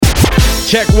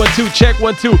Check 1 2, check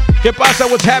 1 2. ¿Qué pasa?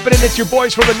 What's happening? It's your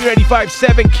boys from the new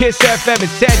 95.7 Kiss FM in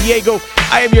San Diego.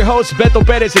 I am your host, Beto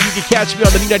Perez, and you can catch me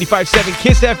on the new 95.7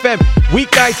 Kiss FM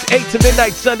weeknights, 8 to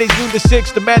midnight, Sundays, noon to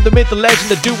 6. The man, the myth, the legend,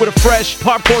 the dude with a fresh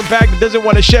popcorn bag that doesn't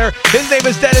want to share. His name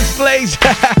is Dennis Blaze.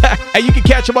 And you can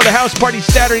catch him on the house party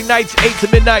Saturday nights, 8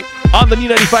 to midnight on the new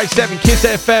 95.7 Kiss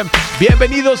FM.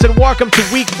 Bienvenidos and welcome to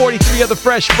week 43 of the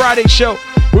Fresh Friday show.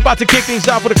 We're about to kick things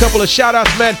off with a couple of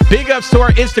shout-outs, man. Big ups to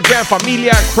our Instagram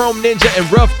familia, Chrome Ninja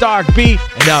and Rough Dog B.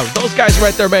 And those guys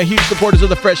right there, man, huge supporters of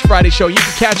the Fresh Friday show. You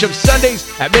can catch them Sundays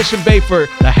at Mission Bay for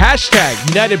the hashtag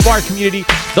United Bar Community.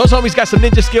 Those homies got some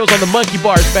ninja skills on the monkey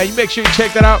bars, man. You make sure you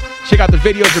check that out. Check out the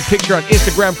videos or picture on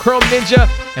Instagram, Chrome Ninja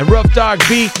and Rough Dog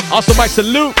B. Also, my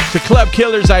salute to Club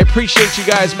Killers. I appreciate you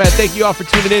guys, man. Thank you all for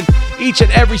tuning in each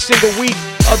and every single week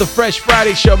of the Fresh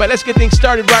Friday show, man. Let's get things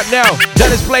started right now.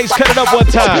 Dennis Blaze, cut it up one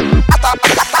time.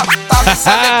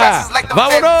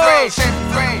 Vámonos!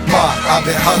 I've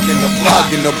been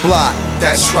hugging the block.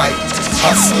 That's right.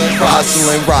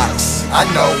 Hustling rocks. I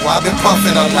know, I've been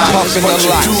puffing a lot. Puffing a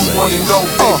lot. You wanna know,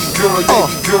 baby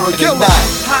girl, you're not.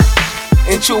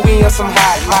 And Chewy on some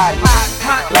hot.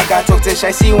 Like I told Tish,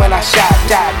 I see when I shot.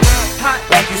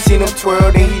 Like you seen him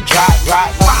twirl, then he drop.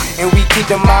 And we keep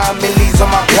the mind millies on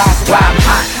my block.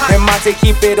 And Monte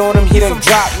keep it on him, he done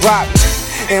drop.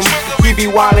 And he be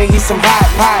wildin', he some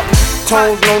hot.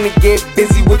 Tones known to get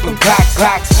busy with them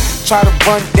Glocks. Try to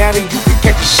run down and you can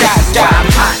catch a shot.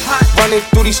 Running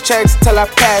through these checks till I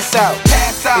pass out.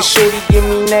 And shorty give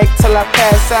me neck till I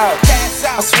pass out.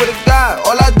 I swear to God,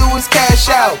 all I do is cash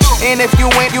out. And if you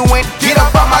ain't, get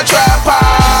up on my tripod.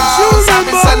 I've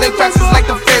been selling cracks since like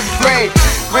the 5th grade.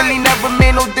 Really never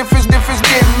made no difference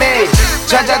get made.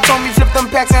 Jaja told me flip them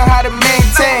packs and how to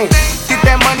maintain. Get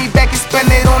that money back and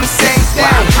spend it on the same thing.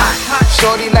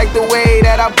 Shorty like the way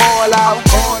that I ball out.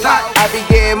 I be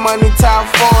getting money till I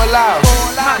fall out.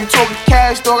 You talking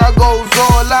cash, dog, I goes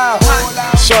all out.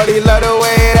 Shorty love the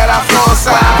way that I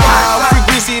floss out. Free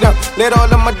greasy them, let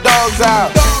all of my dogs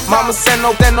out. Mama send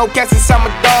no cats inside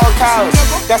my dog house.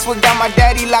 That's what got my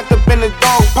daddy locked up in the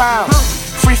dog pound.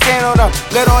 Free fan on them,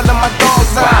 let all of my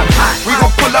dogs out. We gon'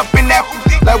 pull up in that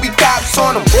like we cops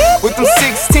on them. With them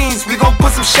 16s, we gon'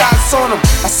 put some shots on them.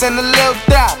 I send a little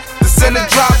dot to send a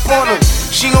drop on them.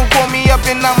 She gon' call me up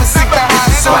and I'ma stick the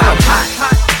hots on them.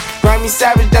 Grimy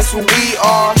Savage, that's what we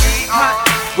are.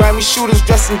 Grimy shooters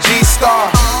dressed in G-Star.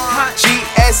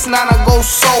 GS9, I go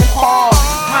so hard.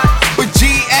 But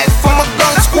GS for my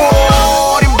gun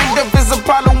squad. And if there's a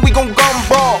problem, we gon' gun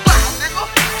brawl.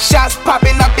 Shots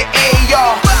popping out the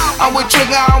AR. I'm with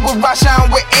Trigger, I'm with Rasha, I'm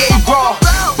with A-Raw.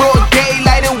 Broad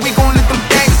daylight and we gon' let them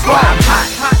things blow.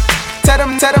 Tell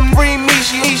them free me,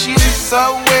 she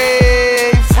Subway,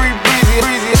 free breezy.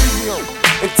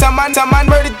 And tell my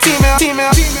murder team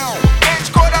about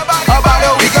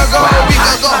a week ago.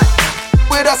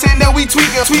 With us and then we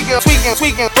tweaking.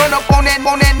 Run up on that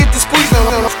nigga squeezing.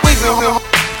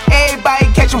 Everybody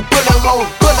catching bullet holes.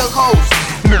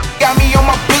 Got me on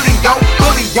my bully,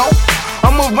 yo.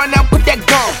 I'ma run out, put that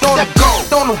gun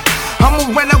on him. I'ma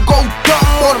run out, go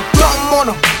dumb on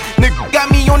him. Nigga got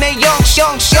me on that young.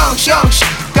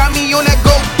 Got me on that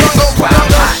go dumb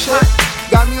shit.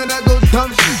 Got me on that go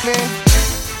dumb shit, man.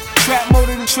 Trap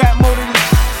motor,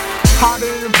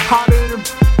 hotter than.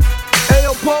 Hey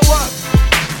yo, pull up.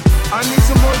 I need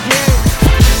some more game.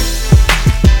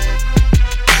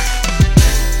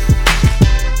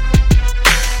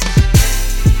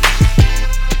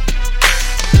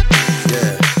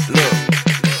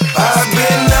 I've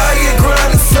been out here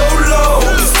grinding so long,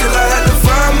 still I had to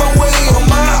find my way on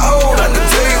my own. I can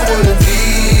tell you what it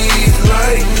feels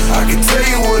like. I can tell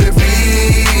you what it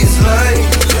feels like.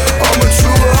 I'm a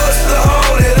true hustler,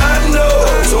 all that I know,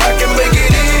 so I can make it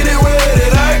anywhere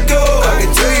that I go. I can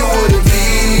tell you what it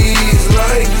feels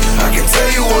like. I can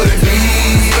tell you what it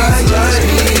feels like.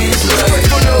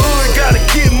 From the hood, gotta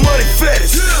get money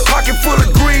fetish. Pocket full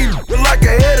of green, like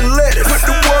a head of lettuce. Put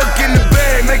the work in the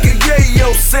bag, make a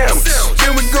yayo sandwich.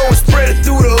 Then we go and spread it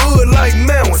through the hood like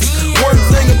mountains. One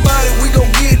thing about it, we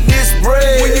gon' get this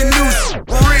bread. When you knew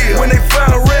real, when they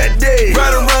found Red Day,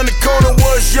 right around the corner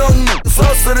was young niggas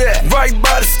hustle that. Right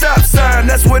by the stop sign,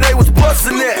 that's where they was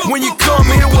bustin' at. When you come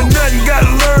here with nothing, gotta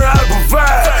learn how to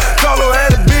provide. Carlo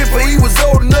had a bid, but he was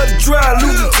old enough to try.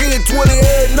 Losing 10, 20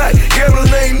 every night,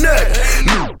 gambling ain't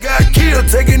nothing. Got killed,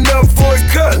 taking up for a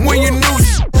cut. When you knew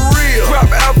real, crop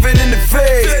outfit in the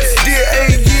face. Did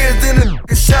 8 years, then the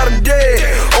nigga shot him dead.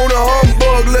 On a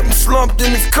humbug, left him slumped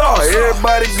in his car.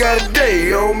 Everybody got a day,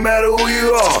 don't matter who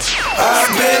you are. I've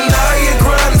been out here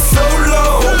grinding so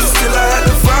long, still I had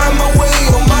to find my way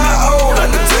on my own. I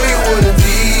can tell you what it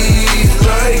feels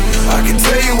like. I can tell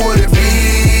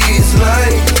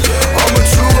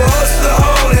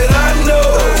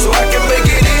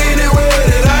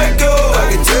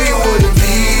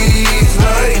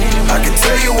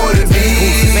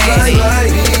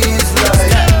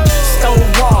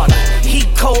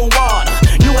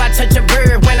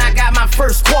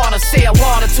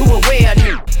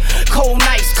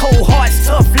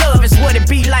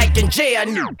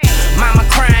care. Mama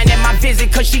crying at my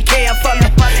visit cause she care for me.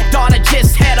 Daughter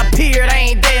just had a period, I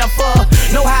ain't there for her.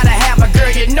 Know how to have a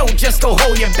girl, you know, just go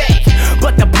hold your back.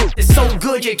 But the book is so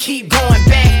good, you keep going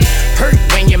back. Hurt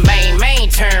when your main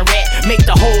turn rat. Make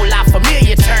the whole lot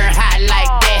familiar turn hot like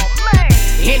that.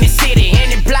 Any city,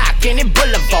 any block, any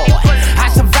boulevard, I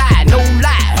survive, no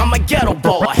lie, I'm a ghetto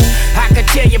boy. I could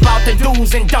tell you about the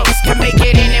do's and don'ts, can make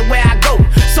it anywhere I go,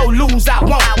 so lose I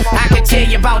won't. I could tell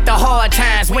you about the hard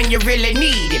times when you really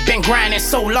need it. Been grinding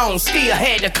so long, still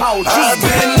had to call Jesus. I've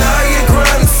been out here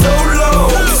grinding so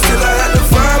long, still I had to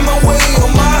find my way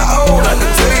on my own. I can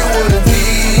tell you what it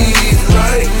feels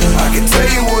like, I can tell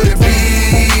you what it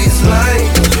feels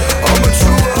like. I'm a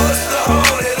true hustler,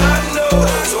 all that I know,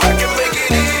 so I can make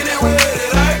it anywhere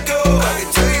that I go. I can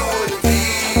tell you what it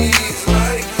feels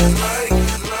like.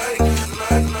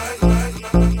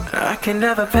 I can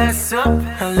never pass up,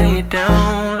 I lay it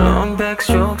down. Long back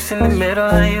strokes in the middle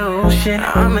of the ocean.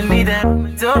 I'ma need that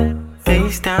dope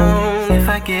face down. If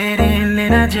I get in,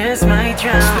 then I just might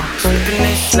drown. Slipping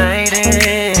and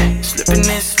sliding, slipping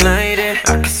and sliding.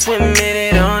 I can swim in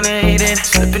it all night and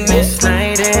slipping and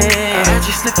sliding. I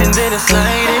just slipping then and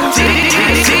sliding.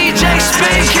 DJ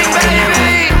Spanking,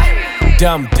 baby.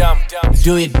 Dumb,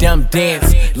 do your dumb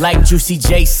dance. Like Juicy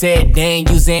J said, they ain't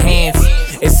using hands.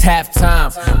 It's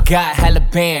halftime, got hella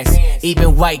bands.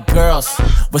 Even white girls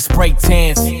with spray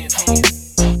tans.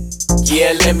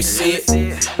 Yeah, let me see it.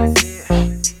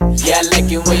 Yeah, I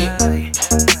like it when you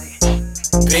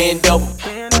bend over.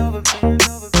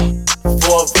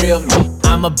 For real,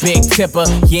 I'm a big tipper.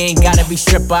 You ain't gotta be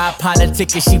stripper. I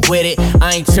politic and she with it.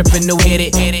 I ain't tripping to hit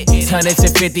it. Tonnage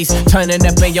and 50s, turning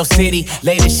up in your city.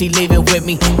 Later she leaving with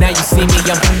me. Now you see me,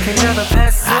 I'm. I can never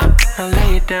pass up. I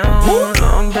lay it down.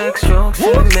 Long back strokes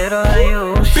in the middle of the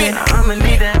ocean. I'ma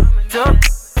need that dope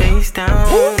face down.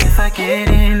 If I get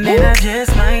in, then I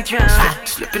just might drown.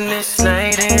 Slipping and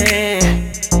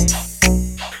sliding.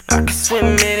 I can swim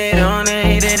in it all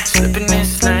night and slipping and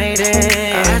sliding.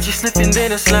 I just slipping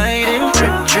then I sliding.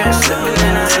 Drip, slipping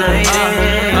and I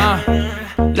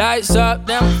sliding. Lights up,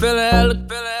 then I'm feeling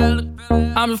hella.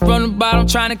 I'm just from the bottom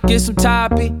trying to get some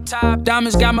toppy.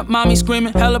 Diamonds got my mommy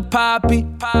screaming hella poppy.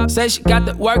 Say she got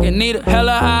the work and need a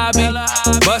hella hobby.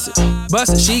 Bust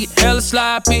it, she get hella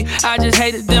sloppy. I just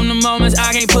hated them the moments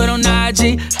I can't put on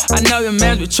IG. I know your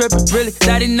mans be tripping, really,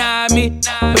 that denied me.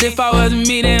 But if I wasn't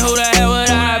me, then who the hell would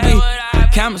I be?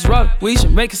 Cameras roll, we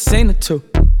should make a scene or two.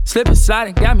 Slipping,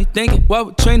 sliding, got me thinking, what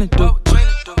would Trina do?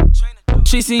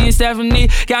 Tracy and Stephanie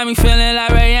got me feeling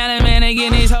like Rihanna, man, they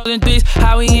getting these hoes in threes.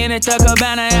 How we in at the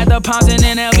Cabana at the Palms and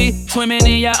NLB. Swimming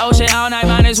in your ocean all night,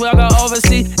 might as well go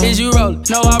overseas. Is you rollin'?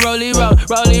 No, I roll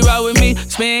with me.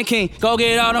 Spin King, go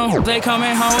get all them hoes, they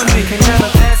coming home with me. Can never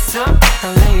pass up,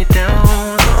 I lay it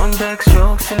down. Long back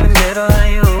strokes in the middle of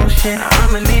the ocean.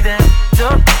 I'ma need that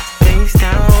dope face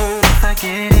down. If I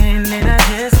get in, then I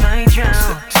just might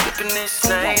drown. Slipping and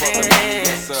sliding,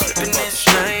 slipping and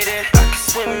sliding. I can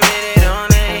swim in it all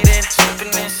night and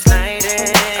slipping and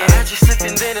sliding. I just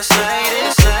slipping then I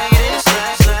sliding, sliding.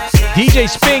 DJ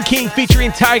Spin King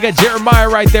featuring Tyga Jeremiah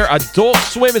right there. Adult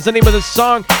Swim is the name of the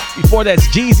song. Before that's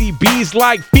Jeezy B's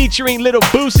Like featuring Little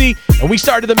Boosie. And we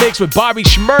started the mix with Bobby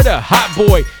Shmurda, Hot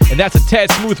Boy. And that's a Ted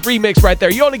Smooth remix right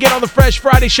there. You only get on the Fresh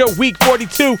Friday Show, week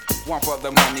 42. One for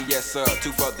the money, yes sir,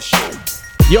 two for the show.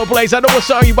 Yo, Blaze, I know what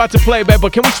song you about to play, man,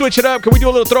 but can we switch it up? Can we do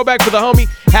a little throwback for the homie?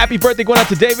 Happy birthday going out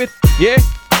to David? Yeah?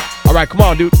 All right, come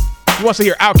on, dude. He wants to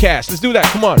hear Outkast. Let's do that.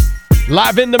 Come on.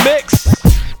 Live in the mix.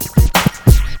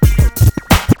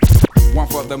 One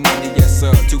for the money, yes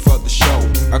sir, two for the show.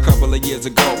 A couple of years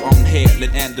ago on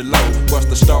Headland and Delow was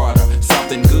the starter,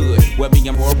 something good. Well, me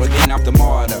and more, but then I'm the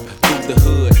martyr. Through the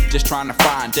hood, just trying to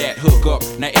find that hook up.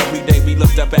 Now every day we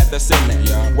looked up at the ceiling,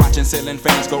 watching ceiling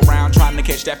fans go round, trying to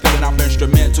catch that feeling off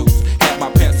instrumentals. Had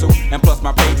my pencil and plus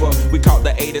my paper. We caught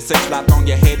the 86 lot on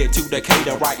your headed to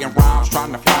Decatur, writing rhymes,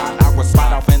 trying to find our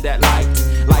spot off in that light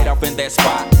off in that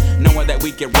spot. Knowing that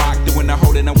we can rock, doing the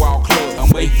hole in the wall club.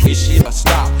 And wait, this shit a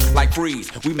stop like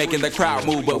freeze. We making the crowd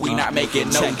move, but we not making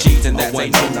no G's, and that's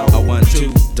ain't no. A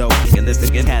 1-2 dope, and this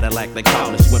again Cadillac they call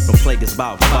us. Went from Plaguers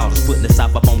ball to ballers, putting the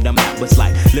South up on the map. Was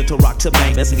like Little Rock to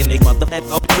Bang, that's again they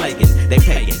motherfucker playing. They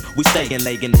paying, we staying,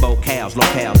 laying vocals,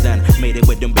 locales done. Made it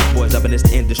with them big boys up in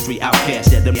this industry.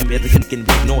 Outcast, yeah, them American can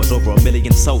big noise over 1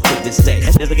 million sold to this day.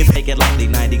 And this again take it like the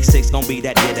 96 gon' be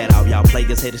that year that all y'all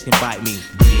players haters can fight me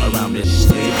around this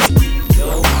shit.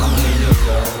 Yo, I'm in your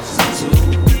girls too.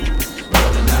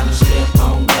 Rolling down the strip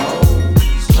on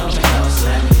goals. Jumping up,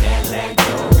 slamming Cadillac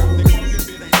doors.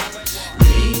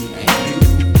 Me and you,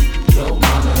 your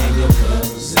mama and your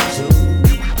cousin too.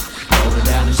 Rolling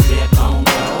down the strip on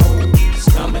goals.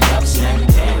 Coming up, slamming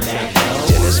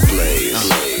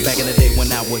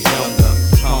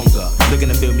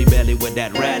valley where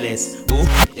that rallies. Ooh,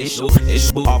 it's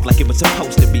off like it was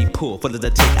supposed to be pulled. Full of the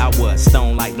take, I was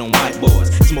stone like them white boys.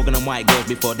 Smoking them white girls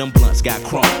before them blunts got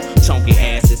chrome. Chunky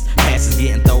asses, passes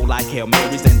getting thrown like Hail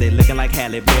Marys, and they looking like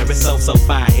Halle Berry. So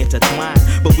fine, intertwined.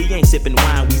 But we ain't sipping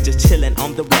wine, we just chillin'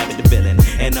 on the rabbit villain.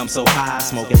 And I'm so high,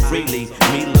 smoking freely.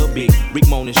 Me, Lil Big, Rick,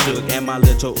 Moan, Shook, and my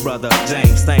little brother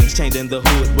James. Things changing the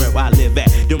hood where I live at.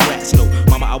 Them rats know,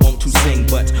 mama, I want to sing,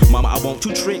 but mama, I want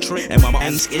to trick. And mama,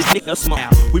 and it's nigga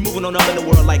smile. We moving on up in the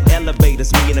world like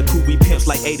elevators. Me and the crew, we pimps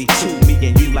like 82. Me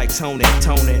and you like Tone. Yeah.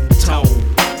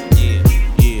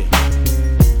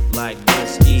 Like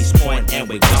this, East Point, and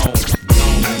we gone.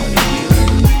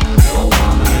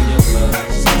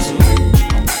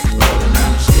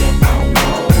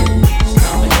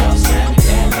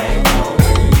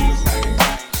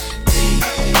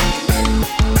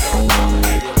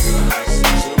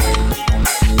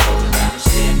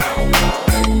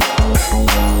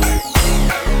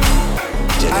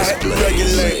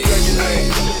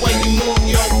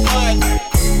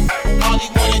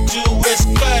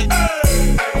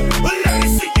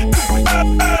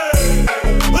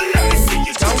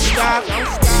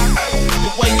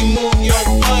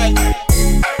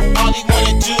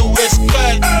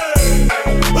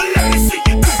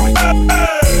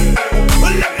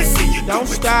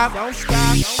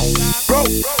 Bro,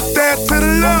 stand to the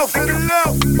left.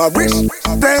 My wrist,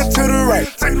 stand to the right.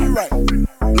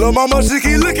 Lil' mama, she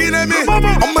keep looking at me.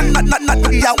 I'ma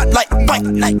knock you out like fight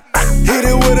night. Hit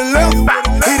it with the left,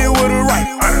 hit it with the right.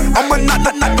 I'ma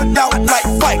knock you out like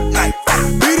fight night.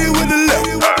 Hit it with the left,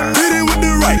 hit it with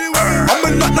the right. I'ma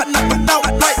knock you out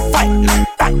like fight night.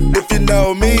 If you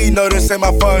know me, know this ain't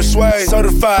my first way.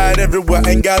 Certified everywhere,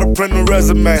 ain't got a print a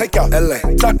resume. Take out LA.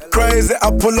 Talk crazy,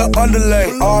 I pull up underlay.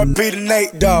 RP to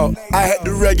Nate, dog, I had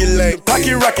to regulate.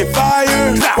 Pocket rocket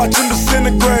fire, watch him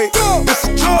disintegrate. It's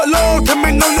a short load,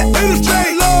 coming on the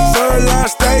interstate. Third line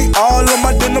steak, all on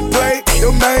my dinner plate.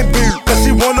 Your main beat, cause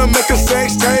she wanna make a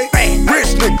sex tape.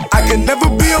 Rich nigga, I can never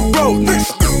be a broke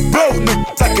nigga. Broke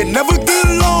niggas, I can never get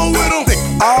along with them.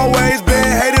 Always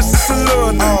been haters since a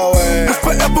little nigga. But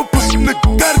forever push a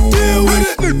nigga, gotta deal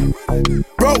with it.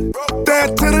 Bro,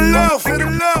 stand to the left.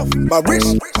 My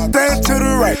wrist, stand to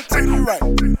the right.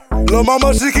 Lil'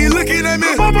 mama, she keep looking at me.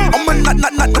 I'ma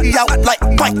knock you out like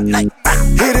fight night.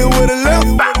 Hit it with the left,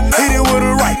 hit it with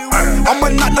the right. I'ma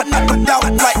knock you out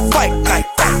like fight night.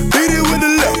 Hit it with the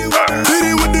left, hit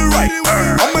it with the right.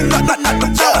 I'ma knock you out like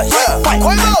fight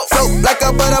night. Float like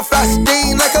a butterfly,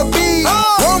 sting like a bee.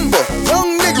 Rumble,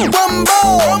 young nigga,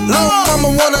 rumble. Lil' mama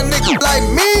want a nigga like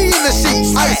me in the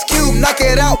sheets. Ice Cube, knock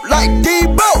it out like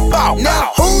Debo.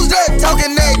 Now who's that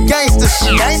talking that gangsta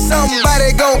shit?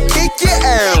 Somebody gon' kick your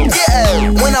ass.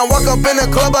 When I walk up in the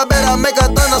club, I better make a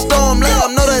thunderstorm. Let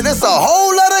them know that it's a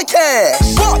whole lot of cash.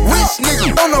 Rich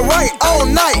nigga on the right all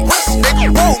night. Rich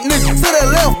nigga, broke nigga to the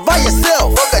left by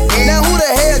yourself. Now who the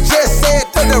hell just said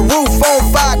put the roof on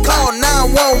fire? Call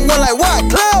 911 like what?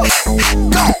 Club?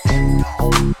 Go.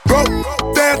 Bro,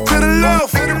 stand to the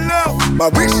left. My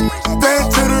wrist,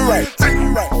 stand to the right.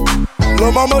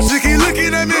 Lil' mama, she keep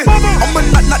looking at me. I'ma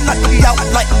knock you out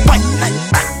like fight night.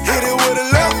 Hit it with the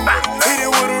left, hit it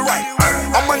with the right.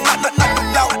 I'ma knock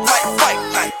you out like fight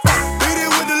night. Hit it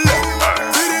with the left,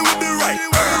 hit it with the right.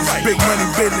 Big money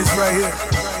business right here.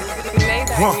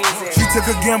 She took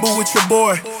a gamble with your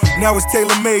boy. Now it's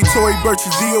tailor-made, Tory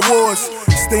Burch's the awards.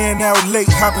 Staying out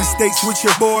late, hopping steaks with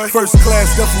your boy. First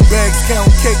class duffel bags, count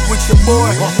cake with your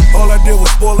boy. All I did was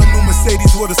spoil a new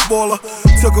Mercedes with a spoiler.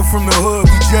 Took her from the hood,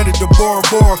 we jetted to Bora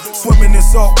Bora. Swimming in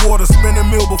salt water, spin a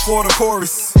meal before the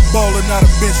chorus. Ballin' not a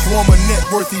bench warmer, net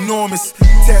worth enormous.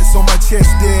 Tats on my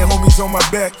chest, dead homies on my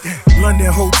back.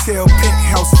 London hotel,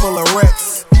 penthouse full of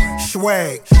rats.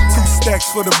 Swag, 2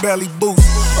 stacks for the belly boost.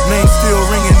 Name still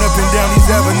ringing up and down these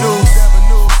avenues.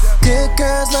 Good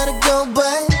girls, let it go,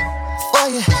 but oh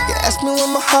yeah, you ask me where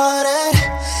my heart at.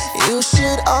 You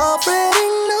should already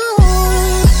know.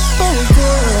 Oh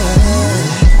good.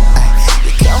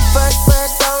 You come first,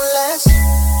 but don't last.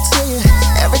 To you,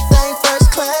 everything first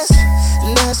class.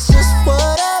 And that's just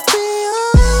what I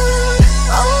feel.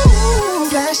 Oh,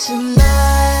 flashing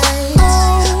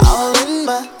lights, all in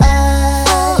my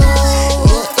eyes.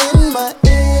 You're in my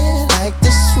ear, like the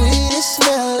sweetest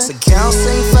melody. So girl,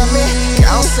 sing for me.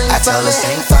 I tell her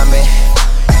sing for me.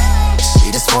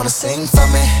 She just wanna sing for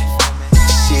me.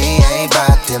 She ain't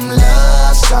bout them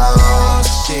love songs.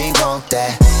 She want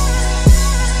that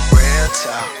real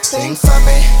talk. Sing for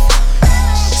me.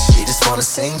 She just wanna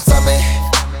sing for me.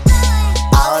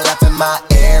 All up in my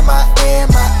ear, my ear,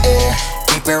 my ear.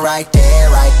 Keep it right there,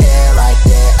 right there, right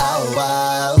there. Oh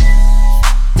wow.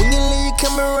 When you leave, you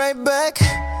coming right back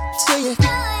to you.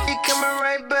 You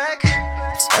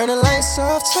Turn the lights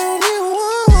off, turn you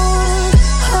on.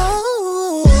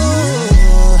 Oh,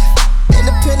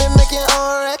 independent, making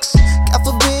RX. God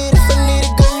forbid if I need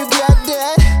a gun, you got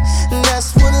that. And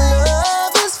that's what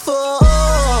love is for.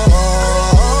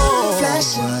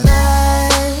 Flashing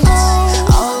lights,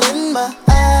 all in my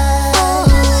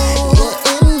eyes. You're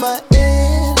in my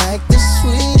ear like the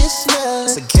sweetest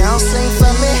smell. So girl, sing for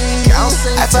me, girl,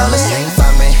 sing for me. I tell her sing for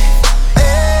me.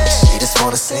 She just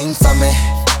wanna sing for me.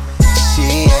 She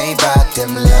ain't bout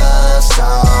them love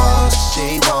songs.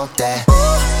 She want that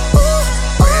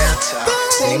real talk.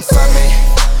 Sing for me.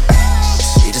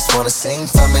 She just wanna sing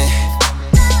for me.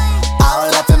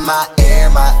 All up in my ear,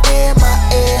 my ear, my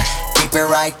ear. Keep it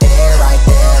right there, right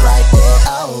there, right there.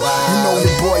 Oh, wow. You know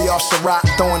your boy off Ciroc,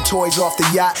 throwing toys off the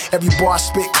yacht. Every bar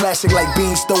spit classic like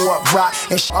beans, throw up rock.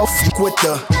 And I'll fuck with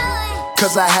the,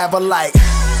 cause I have a like.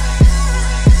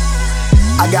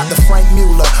 I got the Frank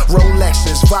Mueller,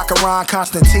 Rolexes, Vacheron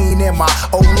Constantine in my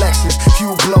old Lexus.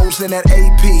 Few blows in that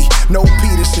AP, no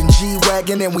Peterson,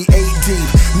 G-Wagon and we 8 deep.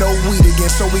 No weed again,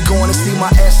 so we going to see my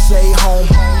essay home.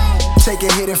 Take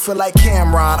a hit and feel like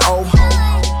Cameron, oh.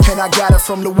 And I got it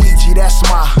from Luigi, that's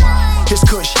my, his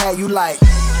kush, how you like.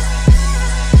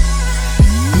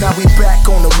 Now we back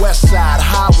on the west side,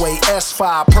 highway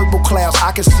S5, purple clouds,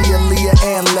 I can see Aaliyah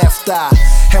and Left Eye.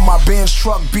 And my Benz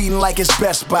truck beating like it's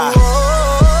Best Buy. I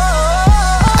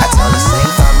tell her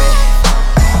sing for me.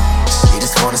 She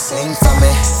just wanna sing for me.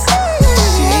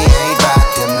 She ain't bout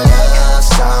them love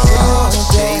songs.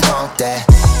 She want that.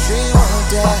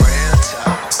 Real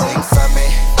talk. Sing for me.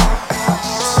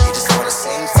 She just wanna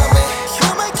sing for me.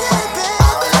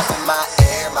 All up in my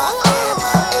ear, my ear,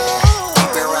 my ear.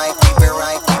 Keep it right, keep it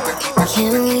right, keep it, keep it.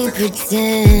 Can we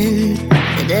pretend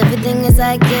that everything is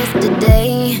like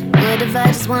yesterday? What if I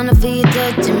just wanna feel you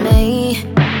touching me?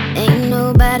 Ain't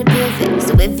nobody perfect,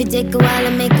 so if you take a while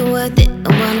and make it worth it, I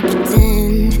wanna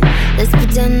pretend. Let's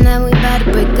pretend that we about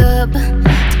to break up,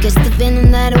 to catch the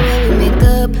feeling that way we make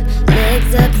up.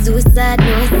 Legs up, suicide,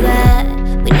 no side.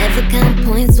 We never count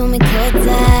points when we call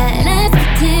time. Let's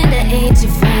pretend I ain't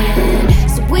your friend,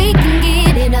 so we can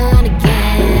get it on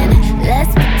again.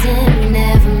 Let's pretend we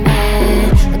never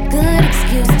met, a good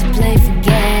excuse to play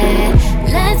forget.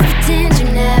 Let's pretend you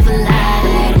never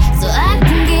lied, so I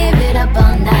can give it up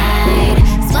all night.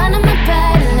 Swallow my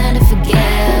pride and learn to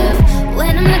forgive.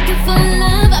 When I'm looking for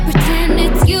love, I pretend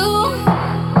it's you.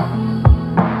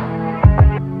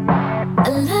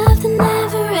 A love that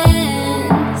never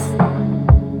ends.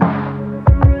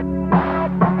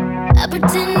 I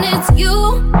pretend it's you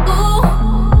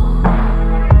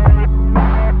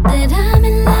that I'm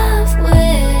in love with.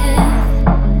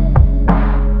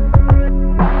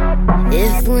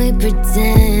 If we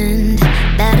pretend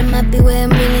that I might be where I'm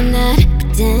really not,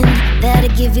 pretend that I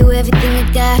give you everything I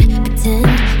got, pretend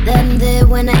that I'm there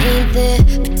when I ain't there,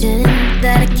 pretend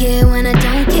that I care when I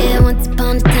don't care. Once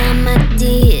upon a time I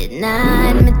did. Now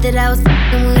I admit that I was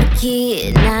f***ing with a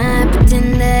kid. Now I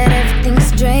pretend that everything's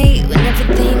straight when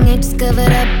everything ain't just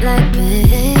covered up like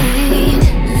paint.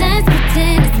 Let's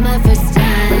pretend it's my first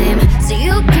time, so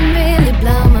you can really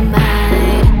blow my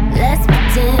mind. Let's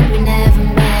pretend we never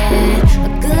met, a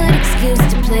good excuse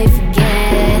to play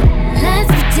forget. Let's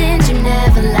pretend you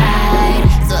never lied,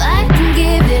 so I can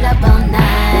give it up all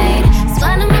night.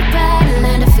 Swallow my pride and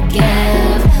learn to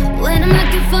forgive. When I'm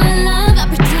looking for love, I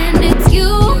pretend it's you.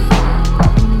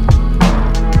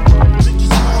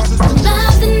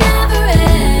 Love that never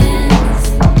ends.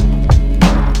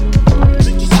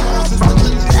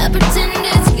 I pretend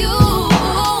it's you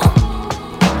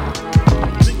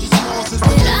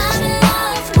that I'm in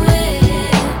love with.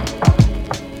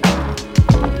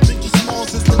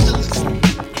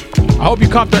 I hope you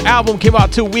caught their album, came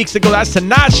out 2 weeks ago. That's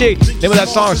Tinashe. Name of that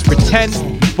song is Pretend.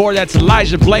 Before that's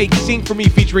Elijah Blake, Sing For Me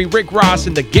featuring Rick Ross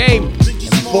in The Game. And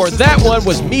before that one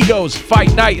was Migos,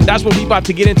 Fight Night. And that's what we about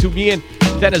to get into, me and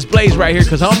Dennis Blaze right here,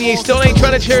 because homie still ain't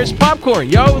trying to share his popcorn.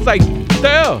 Yo, it's like, what the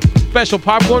hell? Special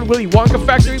popcorn, Willy Wonka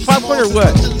factory popcorn or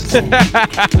what?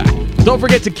 Don't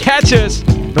forget to catch us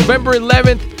November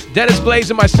 11th. Dennis Blaze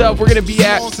and myself, we're going to be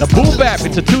at the Boom Bap.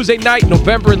 It's a Tuesday night,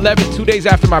 November 11th, 2 days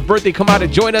after my birthday. Come out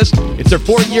and join us. It's their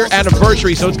 4-year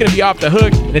anniversary, so it's going to be off the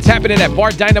hook. And it's happening at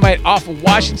Bar Dynamite off of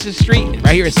Washington Street,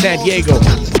 right here in San Diego.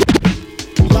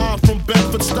 Live from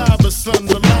Bedford-Stuyvesant,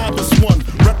 the livest one,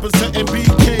 representing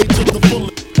BK to the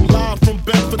fullest. Live from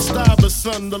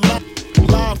Bedford-Stuyvesant, the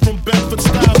live from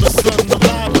Bedford-Stuyvesant, the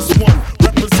livest one,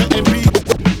 representing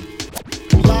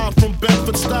BK. Live from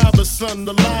Bedford-Stuyvesant,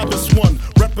 the livest one,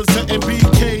 representing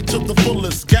BK to the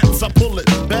fullest. Gats, I pull it,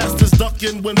 bastards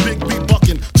ducking when Big B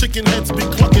bucking. Chicken heads be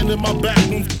clucking in my back,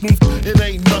 it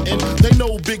ain't nothing. They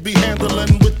know Big B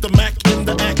handling with the Mac in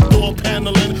the act.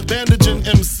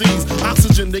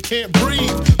 can't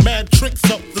breathe. Mad tricks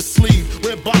up the sleeve.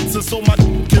 Wear boxers so my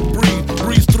can breathe.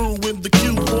 Breeze through in the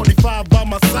Q45 by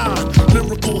my side.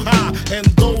 Lyrical high, and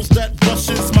those that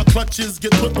brushes my clutches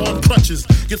get put on crutches.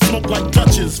 Get smoked like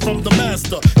Dutches from the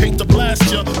master. Hate to blast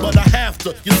ya, but I have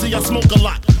to. You see, I smoke a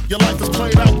lot. Your life is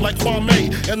played out like Kwame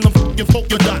and the fucking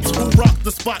polka dots. Who rock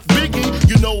the spot? Biggie,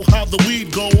 you know how the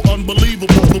weed go. Unbelievable.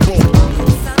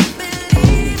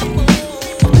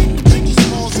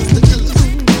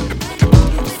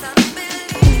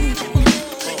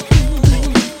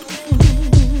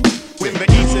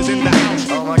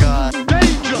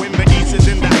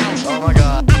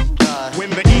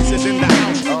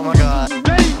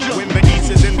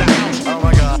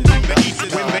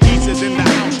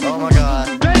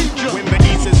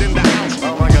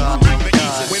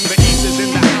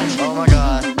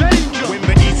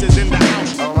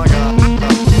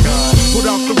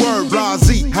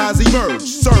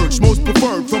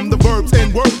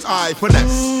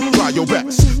 Finesse, try your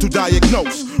best to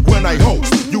diagnose. When I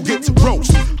host, you get to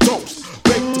roast, toast,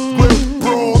 baked, grilled,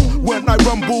 broad. When I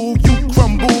rumble, you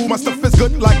crumble. My stuff is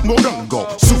good like Morongo.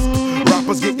 Soup,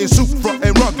 rappers getting soup front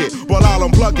and rugged. Well, I'll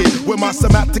unplug it with my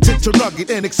semantics hit your nugget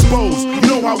and expose. You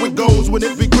know how it goes when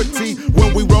it be gritty.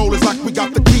 When we roll, it's like we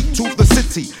got the key to the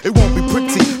city. It won't be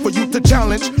pretty for you to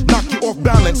challenge, knock you off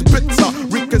balance. Bitter,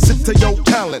 reconsider your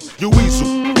talent. You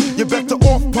weasel. You're better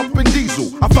off pumping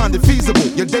diesel. I find it feasible.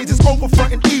 Your days is over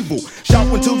frontin' evil.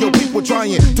 Shouting to your people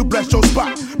trying to bless your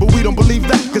spot. But we don't believe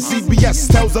that, cause CBS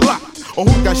tells a lot. Or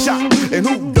who got shot and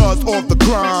who does all the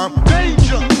crime.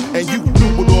 Danger! And you do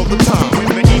it all the time. When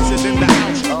Bernice is in the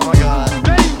house. Oh my God.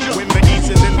 Danger! When Bernice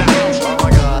is in the house. Oh my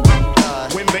God.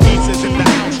 When Bernice is in the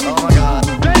house. Oh my God.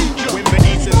 Danger! When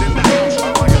Bernice is in the house.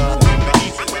 Oh my God.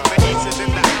 When Bernice is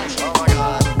in the house. Oh my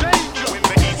God. Danger! When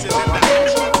Bernice is in the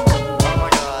house.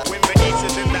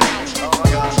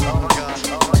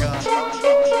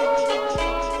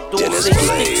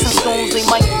 Sticks and stones, they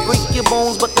might break your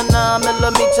bones, but the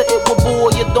 9mm it will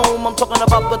bore your dome. I'm talking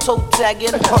about the toe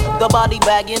tagging, the body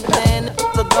bagging, then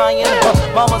the dying,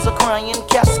 mamas are crying,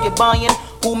 casket buying.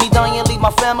 Who me dying, leave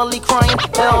my family crying.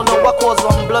 Hell no, I cause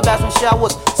them blood baths and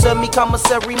showers. Send me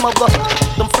commissary, mother,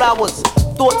 them flowers.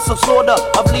 Thoughts of sorta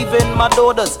of leaving my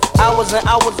daughters. Hours and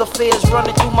hours of fears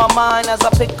running through my mind as I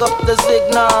pick up the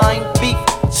Zig 9. Beef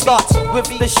starts with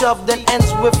the shove, then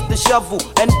ends with the shovel.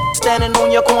 And standing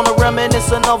on your corner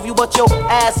reminiscing of you, but your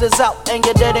ass is out and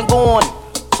you're dead and gone.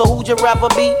 So who'd you rather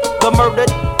be, the murdered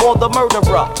or the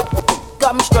murderer?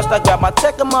 Got me stressed, I grab my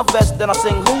tech and my vest, then I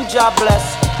sing who job bless.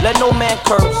 Let no man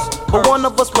curse, but one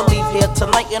of us will leave here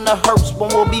tonight in a hearse when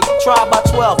we'll be tried by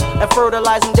 12 and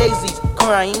fertilizing daisies,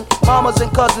 crying mamas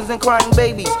and cousins and crying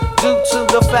babies due to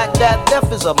the fact that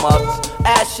death is a must.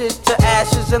 Ashes to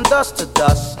ashes and dust to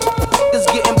dust. It's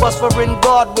getting bust for in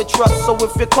God with trust. So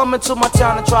if you're coming to my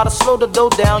town and try to slow the dough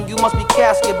down, you must be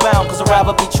casket bound, cause I'd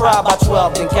rather be tried by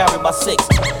 12 than carried by 6.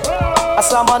 I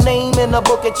saw my name in the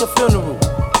book at your funeral.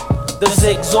 The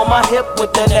zigs on my hip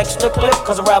with an extra clip,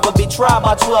 cause I'd rather be tried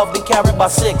by 12 than carried by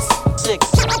 6.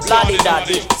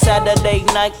 Lottie-dottie, Saturday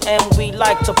night and we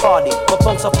like to party. But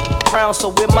punks are around so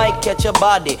we might catch a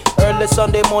body. Early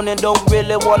Sunday morning don't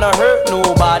really wanna hurt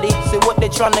nobody. See what they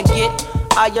tryna get,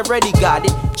 I already got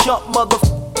it. Jump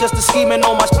just a scheming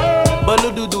on my but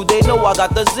do they know I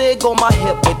got the zig on my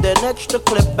hip with an extra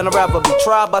clip. And I'd rather be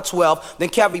tried by 12 than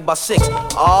carried by 6.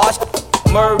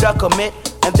 Murder commit.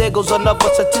 And there goes another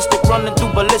statistic running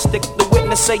through ballistic. The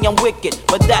witness say I'm wicked,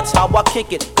 but that's how I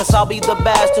kick it. Cause I'll be the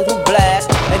bastard who blast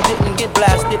and didn't get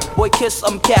blasted. Boy, kiss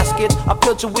casket, I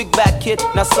peeled your wig back, kid.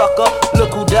 Now sucker,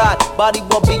 look who died. Body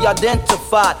will be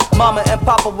identified. Mama and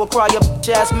Papa will cry. Your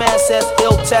bitch-ass man says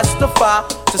he'll testify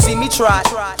to see me try.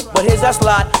 But here's that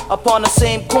slide upon the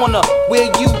same corner where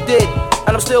you did.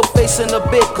 And I'm still facing the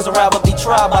bid, cause I'd rather be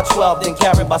tried by 12 than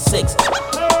carried by 6.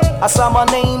 I saw my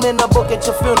name in the book at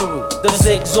your funeral. The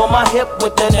zigs on my hip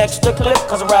with an extra clip,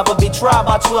 cause I'd rather be tried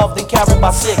by 12 than carried by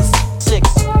 6.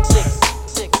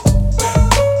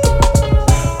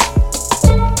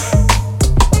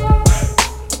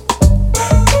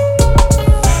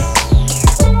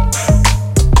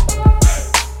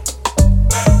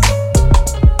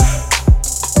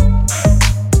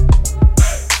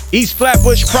 East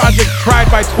Flatbush Project,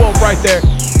 Tried by 12 right there.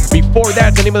 Before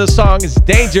that, the name of the song is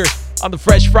Danger on the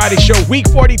Fresh Friday Show, week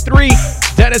 43.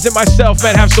 Dennis and myself,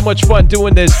 man, have so much fun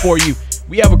doing this for you.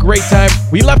 We have a great time.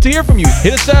 We love to hear from you.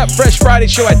 Hit us up,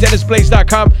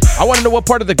 freshfridayshow@dennisblaze.com. I want to know what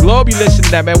part of the globe you listen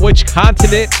to that, man. Which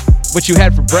continent, what you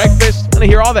had for breakfast. I want to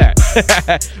hear all that.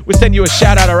 We'll send you a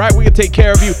shout out, all right? We can take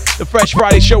care of you. The Fresh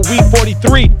Friday Show, week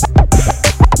 43.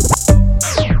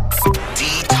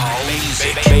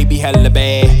 Baby hella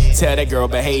bad, Tell that girl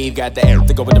behave, got the air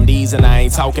to go with them D's, and I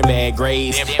ain't talking bad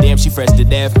grades. Damn, she fresh to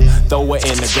death, throw her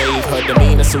in the grave. Her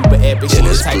demeanor super epic, she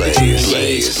the type that you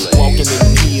engage. Walking in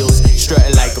them heels,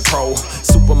 strutting like a pro.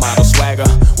 Supermodel swagger,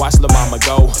 watch Lil' Mama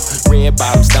go. Red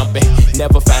bottom stumping,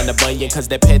 never find a bunion, cause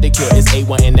that pedicure is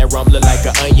A1 and that rum look like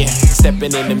an onion.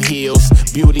 Stepping in them heels,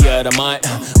 beauty of the month.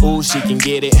 Ooh, she can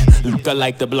get it, look her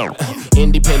like the blow.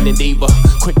 Independent diva,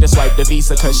 quick to swipe the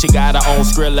visa, cause she got her own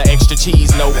Skrilla, extra cheese,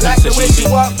 no pizza. Like the way she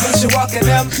walk when she walkin'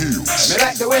 them heels. Me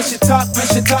like the way she talk when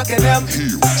she talkin' them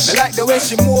heels. Me like the way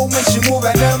she move when she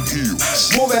moving them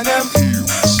heels. Moving them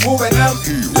heels. Moving them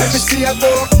heels. Let me see her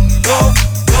go, go,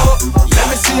 go. Let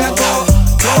me see her go,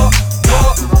 go, go.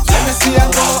 Let me see her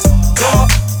go, go,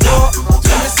 go.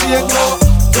 Let me see her go,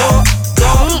 go,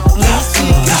 go. Let me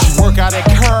see her go. She work out that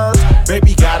curve,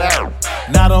 baby got out.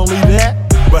 Not only that,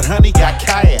 but honey got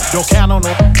cash. Don't count on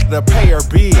her to pay her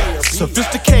bills.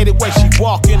 Sophisticated way she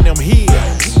walk in them heels.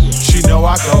 She know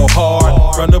I go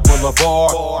hard from the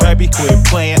boulevard. Baby, quit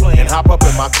playing and hop up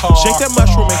in my car. Shake that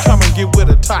mushroom and come and get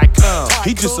with a tycoon.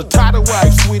 He just a tidal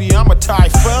wave, sweetie, I'm a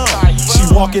typhoon. She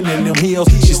walking in them heels,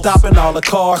 she stopping all the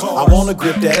cars. I wanna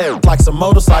grip that air like some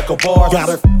motorcycle bars. Got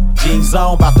her jeans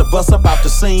on, bout to bust up out the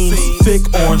seams. Thick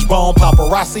orange bone,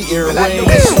 paparazzi earrings. Me like the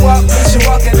way she walk when she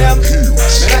walking them heels.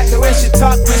 Me like the way she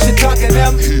talk when she talking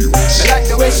them heels. Me like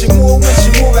the way she move when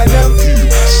she moving them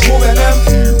heels. Moving them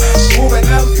heels. Moving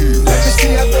them heels. Let me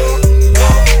see her go, go,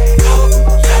 go.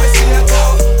 Let me see her go,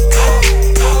 go,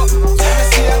 go. Let me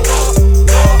see her go,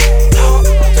 go, go.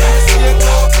 Let me see her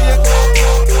go,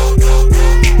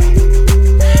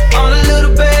 All the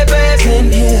little bad bads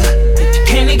in here. If you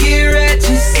can't get right,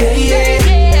 just say yeah.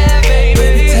 Yeah,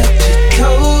 baby. Touch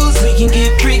your toes, we can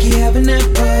get freaky, having that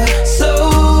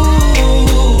episode.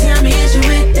 Tell me, is you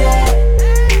with that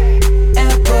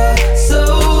episode?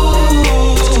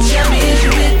 Tell me, is you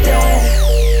with that?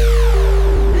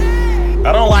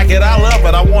 I don't like it, I love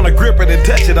it, I wanna grip it and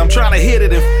touch it. I'm trying to hit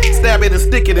it and stab it and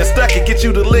stick it and stuck it. Get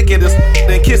you to lick it and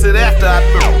then kiss it after I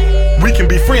know. We can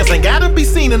be friends, ain't gotta be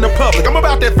seen in the public. I'm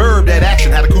about that verb, that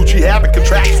action, how the coochie habit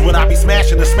contractions when I be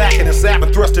smashing and smacking and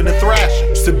sapping, thrusting and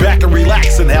thrashing. Sit back and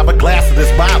relax and have a glass of this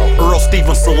bottle. Earl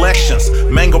Stevens Selections,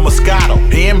 Mango Moscato.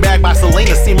 Handbag by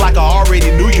Selena, seem like I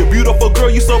already knew you. Beautiful girl,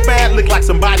 you so bad, look like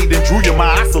somebody that drew you.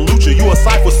 My I salute you, you a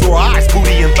sight with sore eyes,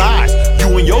 booty and thighs.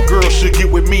 You and your girl should get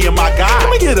with me and my guy.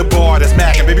 Let me get a bar that's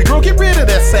macking, baby girl, get rid of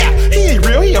that sap. He ain't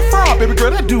real, he a fraud, baby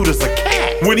girl, that dude is a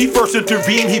cat. When he first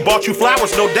intervened, he bought you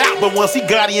flowers, no doubt. But once he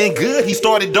got in good, he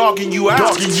started dogging you out.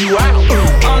 Dogging you out.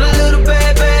 All the little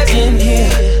bad bads in here.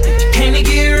 If you can't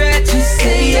get right, just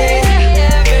say yeah.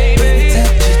 Yeah, baby.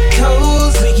 Touch your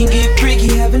toes, we can get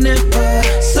freaky, having that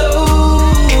episode.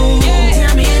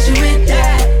 Tell me, is you with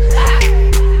that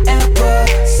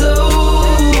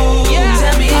episode?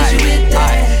 Tell me, is you with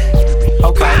that?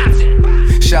 Okay.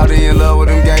 Shawty in love with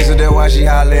them gangsters, that's why she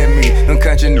holler at me. Them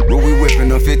country niggas, we whippin'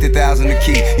 them 50,000 a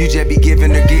key. You just be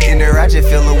giving her, getting her, I just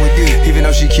fill her with you. Even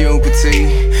though she cute and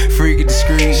petite, freaky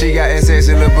discreet. She got SS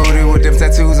in her booty with them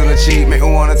tattoos on her cheek. Make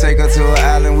me wanna take her to an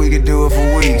island, we could do it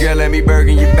for weeks. Girl, let me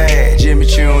burger your bag, Jimmy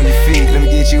Choo on your feet. Let me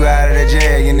get you out of that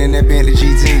Jag and in that Bentley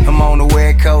GT. I'm on the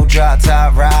wet coat, drop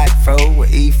top, ride fool.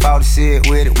 With E40 sit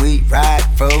with it, we ride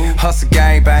fool. Hustle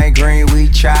gang, bang green, we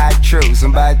tried true.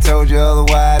 Somebody told you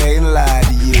otherwise, they lied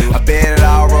to you. I bet it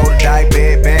all, roll the dice,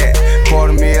 bet back.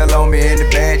 $250,000 on me in the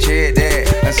bag, check that.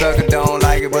 That sucker don't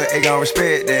like it, but they gon'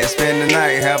 respect that. Spend the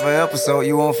night, have an episode,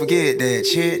 you won't forget that.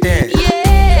 Check that.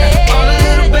 Yeah. All the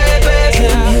little bad bads in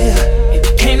here. If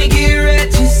you can't get right,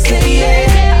 just say yeah.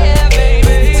 Yeah,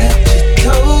 baby. Touch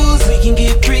your toes, we can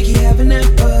get freaky, having that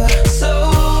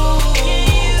episode.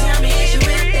 Tell me, is you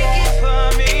with that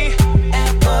for me?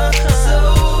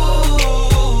 Episode.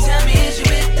 Tell me, is you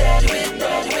with that?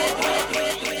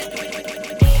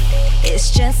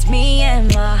 It's just me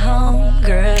and my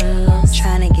homegirls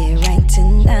trying to get right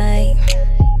tonight.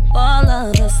 All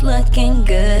of us looking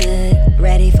good,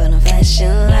 ready for the flashing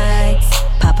lights.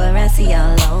 Paparazzi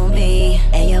all on me,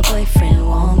 and your boyfriend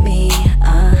want me.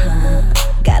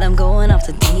 Got him going off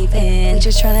the deep end. We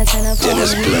just trying to turn up on the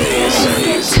weekend.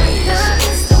 It's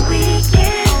the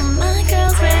weekend. My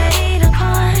girl's ready to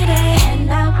party, and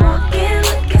I walk in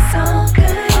looking so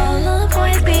good. All the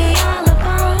boys be all up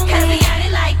on me. 'Cause we got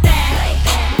it like that, like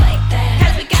that, like that.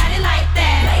 'Cause we got it like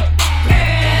that, like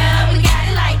that. Girl, we got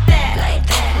it like that, like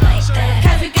that, like that.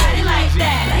 'Cause we got it like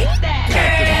that, like that.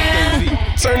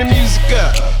 Girl. Turn the music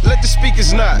up, let the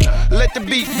speakers knock, let the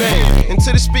beat bang,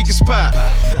 until the speakers pop.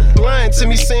 Lying to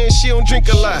me saying she don't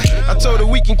drink a lot. I told her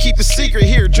we can keep the secret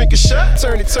here, drink a shot,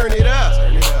 turn it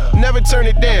up. Never turn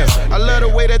it down. I love the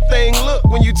way that thing look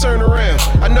when you turn around.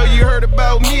 I know you heard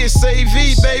about me, it's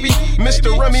AV, baby.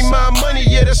 Mr. Run Me My Money,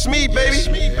 yeah, that's me, baby.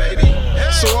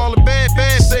 So all the bad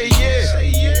say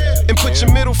yeah, and put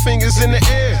your middle fingers in the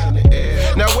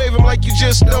air. Now wave them like you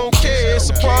just don't care. It's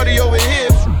a party over here,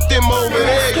 them over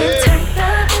there. Get turned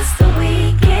up, it's the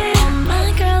weekend.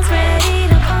 My girl's ready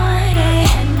to party,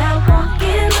 and I walk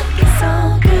in looking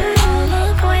so good. All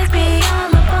the boys be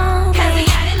on the phone, 'cause we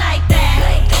got it like that,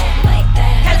 like that, like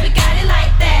that. 'Cause we got it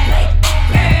like that, like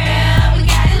that. Girl, we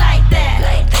got it like that,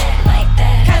 like that, like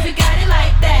that. 'Cause we got it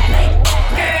like that, like that.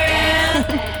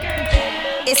 Girl.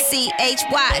 It's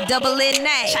CHY,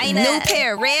 China. New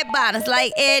pair, red bottoms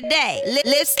like every day.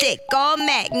 Lipstick, all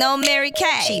MAC, no Mary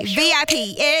Kay.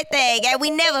 VIP, everything, and we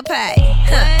never pay.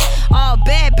 All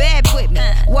bad with me.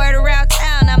 Word around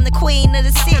town, I'm the queen of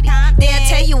the city. They'll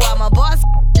tell you I'm a boss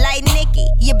like Nicki.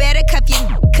 You better cuff your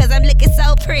 'cause I'm looking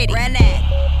so pretty. Run that.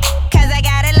 'Cause I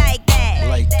got it like that.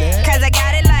 Like that. 'Cause I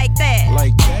got it like that.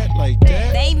 Like that, like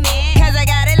that. Amen. 'Cause I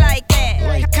got it like that.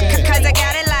 Like that. 'Cause I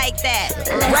got it like that.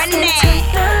 Run that.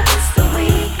 It's the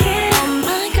weekend.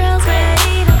 My girl's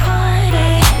ready to party,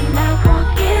 and I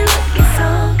walk in looking so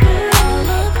good. All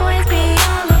the boys be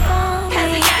on the phone, 'cause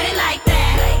we got it like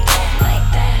that, like that, like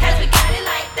that. 'Cause we got it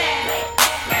like that, like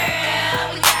that. Girl,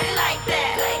 we got it like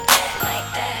that, like that, like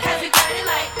that. 'Cause we got it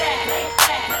like that, like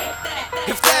that, like that.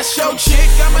 If that's your chick,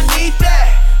 I'ma need that.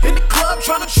 In the club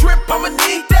tryna trip, I'ma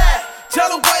need that. Tell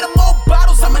her wait more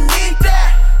bottles, I'ma need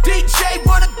that. DJ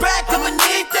run it back, I'ma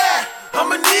need that.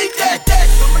 I'ma need that,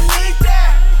 I'ma need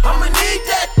that. I'ma need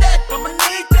that, I'ma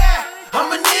need that.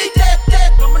 I'ma need that,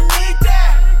 I'ma need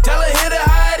that. Tell her hit it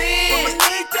how it is, I'ma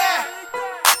need that.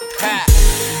 Ha.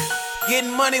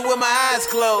 Getting money with my eyes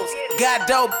closed. Got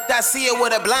dope, I see it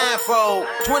with a blindfold.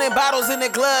 20 bottles in the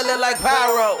glove look like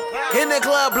pyro. In the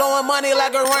club blowing money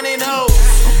like a runny nose.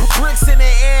 Bricks in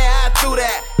the air, I threw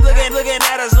that. Looking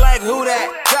at us like who that?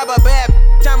 Drop a bad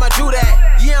time I do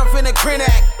that. Yeah, I'm finna grin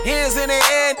at. Hands in the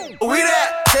air, we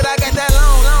that. Till I got that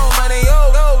long money,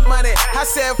 old money. I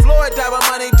said Floyd type of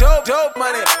money, dope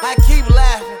money. I keep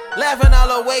laughing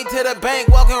all the way to the bank.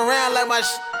 Walking around like my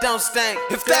don't stink.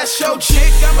 If that's your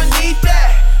chick, I'ma need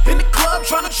that. In the club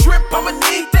tryna trip, I'ma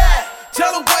need that.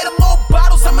 Tell her wait more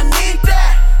bottles, I'ma need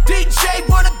that. DJ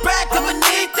run it back, I'ma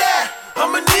need that.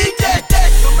 I'ma need that,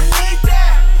 I'ma need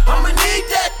that. I'ma need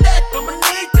that, I'ma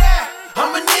need that.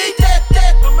 I'ma need that,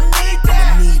 I'ma need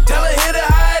that. Tell her hit it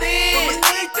how it is, I'ma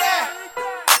need that.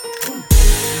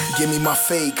 Give me my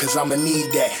fade, cause I'ma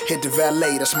need that. Hit the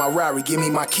valet, that's my Rari, give me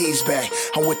my keys back.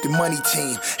 I'm with the money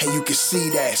team, and you can see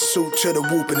that. Suit to the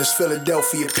whoop in this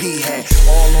Philadelphia P-hat.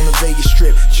 All on the Vegas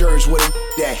Strip, Jersey with a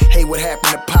that. Hey, what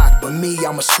happened to Pac? But me,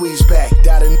 I'ma squeeze back.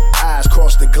 Dotted eyes,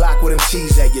 cross the Glock with them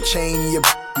T's at. Your chain, your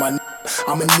my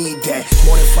I'ma need that.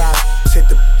 More than 5 hit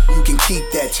the you can keep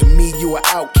that. To me, you an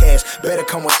outcast. Better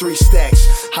come with 3 stacks.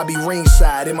 I be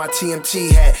ringside in my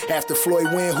TMT hat. After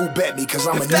Floyd win, who bet me? Cause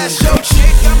I'ma need that. If that's your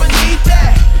chick, I'ma need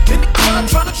that. In the club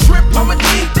tryna trip, I'ma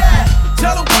need that.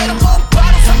 Tell her wait more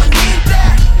bottles, I'ma need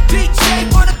that. DJ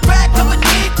run it back, I'ma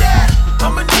need that.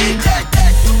 I'ma need that,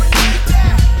 I'ma need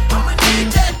that. I'ma need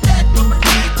that, I'ma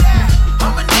need that.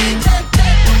 I'ma need that,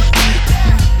 I'ma need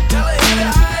that. Tell her hit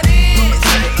it how it is.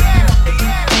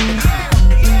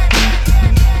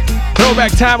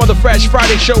 Throwback time on the Fresh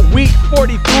Friday Show, week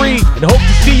 43, and hope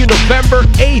to see you November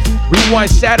 8th.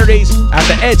 Rewind Saturdays at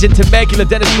the Edge in Temecula.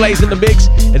 Dennis Blaze in the mix,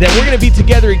 and then we're going to be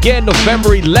together again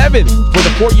November 11th for the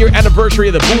 4-year anniversary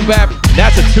of the Boom Bap. And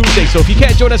that's a Tuesday, so if you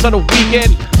can't join us on a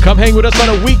weekend, come hang with us on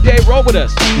a weekday, roll with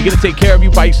us. We're going to take care of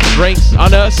you, buy some drinks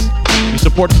on us. You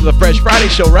support us for the Fresh Friday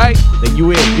Show, right? Then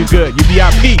you in, you good, you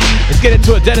VIP. Let's get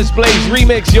into a Dennis Blaze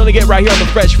remix. You only get right here on the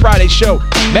Fresh Friday Show.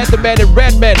 Method Man and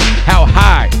Redman, How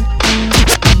High?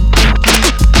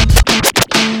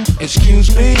 Excuse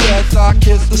me as I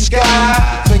kiss the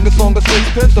sky. Sing a song of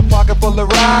sixpence, a pocket full of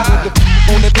rhyme. With the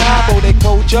on the top, oh they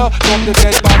culture. Talk the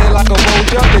dead body like a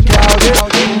vulture. The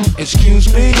cow. Excuse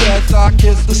me as I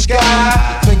kiss the sky.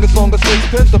 Sing a song of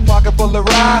sixpence, a pocket full of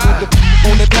rhyme. With the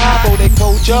on the top, oh they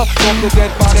culture. Talk the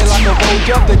dead body like a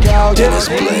vulture. The cow.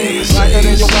 Blacker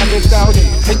than your pocket stallion.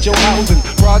 Hit your housing.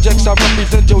 Projects I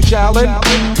represent your challenge.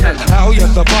 How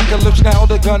yes, apocalypse now.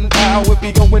 The gunpowder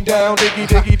be going down. Diggy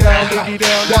diggy down, diggy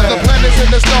down. The planets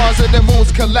and the stars and the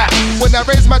moons collapse. When I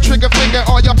raise my trigger finger,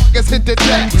 all y'all fuckers hit the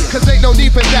deck. Cause ain't no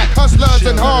need for that. Hustlers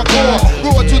and hardcore.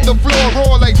 Roar to the floor,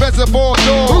 roar like reservoir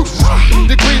dogs.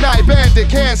 The green-eyed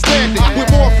bandit can't stand it. We're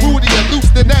more fruity and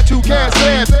loose than that, you can't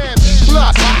stand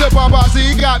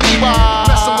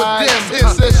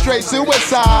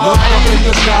suicide. Look up in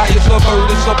the sky, it's a bird,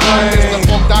 it's a plane. It's the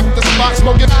funk Dr. Spot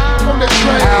smoking on the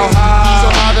train. So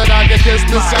how did I get this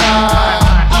to side?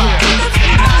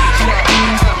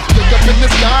 Look up in the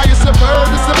sky, it's a bird,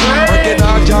 it's a plane. Working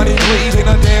out Johnny Breeze, ain't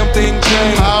a damn thing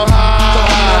changed. How high? So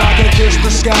how did I get kiss the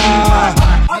sky?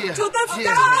 Up to the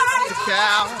sky.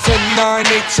 10, 9,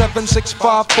 8, 7, 6,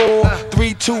 5, 4,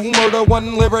 3, 2, murder,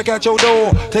 1 lyric at your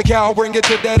door. Take out, bring it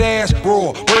to that ass,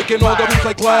 bro. Breaking all the beats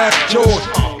like glass jaws.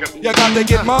 You got to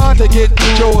get mine to get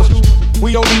yours.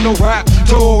 We don't need no rap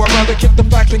tour. I'd rather kick the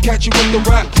facts and catch you with the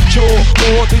rap chore.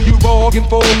 More than you bargain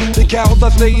for. The cows I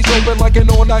stays open like an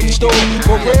all-night store.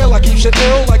 For real, I keep shit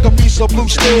ill like a piece of blue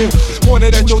steel.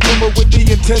 Pointed at your timber with the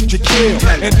intent to kill.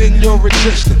 And in your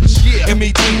existence,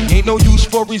 M.E.T. ain't no use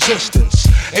for resistance.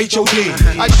 H.O.D.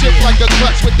 I shift like a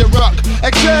clutch with the ruck.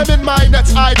 Examine my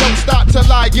nuts, I don't stop till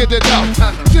I get it up.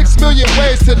 6 million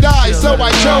ways to die, so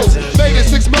I chose. Made it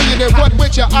 6 million and one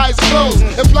with your eyes closed.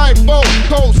 And blindfold,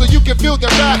 cold, so you can feel the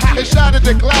rap. And shattered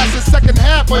the glass the second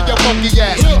half of your funky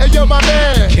ass. And yo, my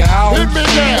man, hit me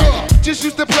now. Just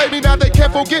used to play me, now they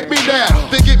can't forget me now.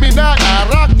 They get me not, I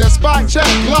rock the spot, check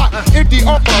block. Empty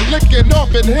offer, licking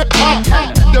off in hip hop.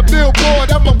 The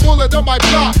billboard, I'm a bullet on my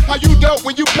block. How you dope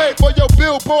when you pay for your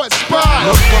billboard spot?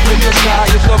 Look up in the sky,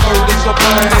 it's a bird, it's a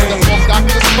plane.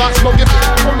 Dr. Spot smoking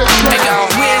on the train.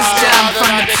 Wisdom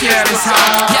from the purest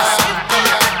heart. Yes,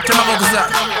 turn my vocals up.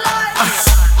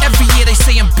 Every year they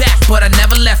say I'm back, but I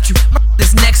never left you.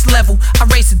 This next level, I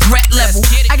raise the threat level.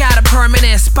 I got a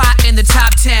permanent spot in the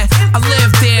top 10. I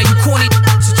live there, you corny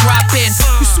just drop in.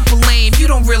 You super lame, you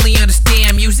don't really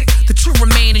understand music. The truth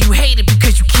remain and you hate it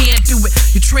because you can't do it.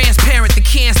 You're transparent, they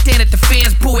can't stand it, the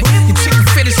fans boo it. Your chicken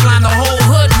finish line, the whole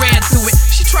hood ran through it.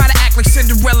 She tried to act like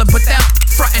Cinderella, but that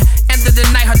frontin'. End of the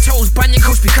night, her toes, bunion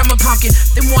coats become a pumpkin.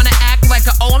 They wanna act like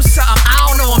I'm something, I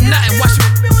don't know, I'm nothing. Watch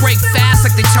them break fast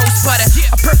like they toast butter.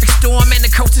 A perfect storm and the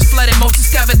coast is flooded. Most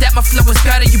discovered that my flow is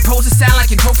gutter. You pose to sound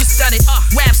like your growth is stunted.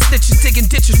 Rap snitches, digging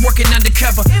ditches, working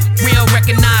undercover. Real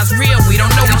recognize real, we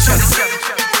don't know each other.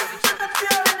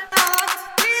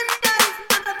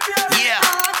 Yeah,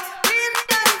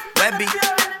 Webby.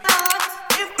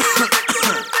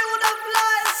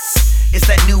 It's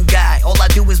that new guy, all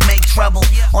I do is make trouble.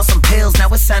 On some pills,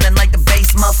 now it's sounding like the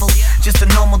bass muffle. Just a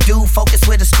normal dude, focused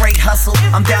with a straight hustle.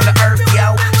 I'm down to earth,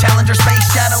 yo, Challenger space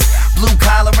shuttle. Blue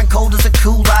collar and cold as a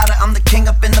culotta. I'm the king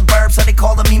up in the burbs, so they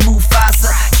calling me Mufasa.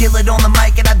 Kill it on the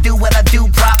mic and I do what I do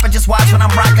proper. Just watch when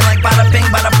I'm rocking like bada bing,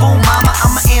 bada boom, mama.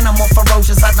 I'm an animal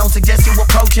ferocious, I don't suggest you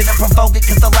approach it and provoke it.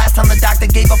 Cause the last time the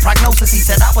doctor gave a prognosis, he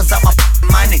said I was out my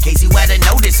mind in case you hadn't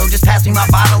noticed. So just pass me my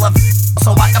bottle of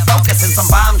so I can focus in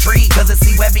some bomb tree. Cause it's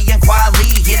C-Webby and Quali,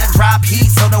 here to drop heat.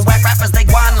 So the whack rappers, they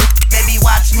want baby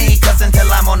watch me. Cause until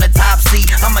I'm on the top seat,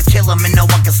 I'ma kill them and no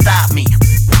one can stop me.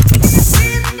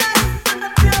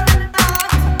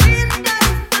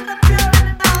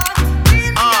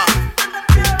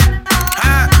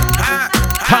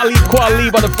 Talib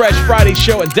Kweli on the Fresh Friday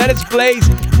show, and Dennis Blaze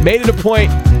made it a point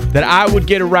that I would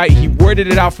get it right. He worded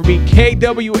it out for me.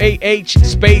 Kwah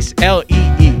space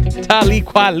Lee. Talib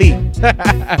Kweli.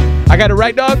 I got it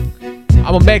right, dog?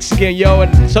 I'm a Mexican, yo,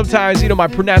 and sometimes, my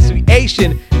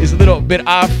pronunciation is a little bit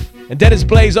off. And Dennis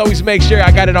Blaze always makes sure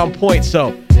I got it on point,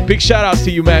 so big shout outs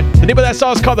to you, man. The name of that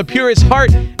song is called The Purest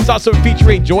Heart. It's also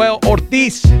featuring Joel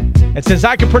Ortiz. And since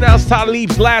I can pronounce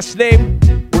Talib's last name,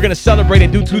 we're going to celebrate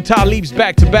and do 2 Talibs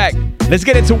back to back. Let's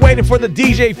get into Waiting for the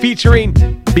DJ featuring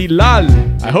Bilal.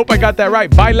 I hope I got that right.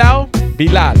 Bilal?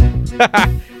 Bilal.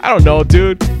 I don't know,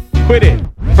 dude. Quit it.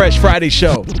 Fresh Friday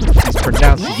show. These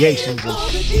pronunciations and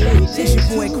shit. It's your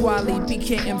boy Kweli,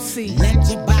 BKMC. Let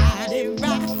your body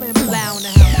rock. Loud in the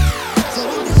house. So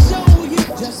I can show you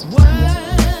just what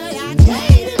I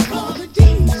waited for the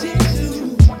DJ to.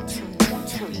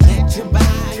 Let your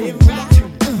body rock.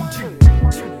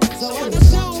 So I can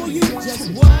show you just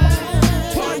what.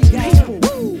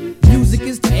 Music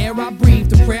is the air I breathe,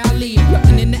 the prayer I leave.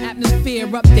 Nothing in the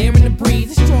atmosphere, up there in the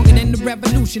breeze. It's stronger than the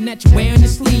revolution that you wear on your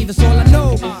sleeve. It's all I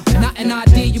know, not an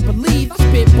idea you believe. I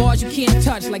spit bars you can't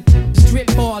touch like strip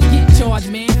bars. Get charged,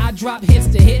 man. I drop hits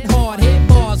to hit hard, hit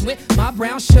bars with my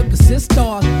brown sugar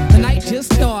sisters. The night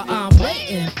just started. I'm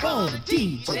waiting for the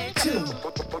DJ too.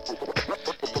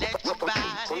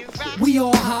 We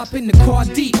all hop in the car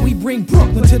deep. We bring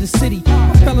Brooklyn to the city.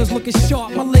 My fellas looking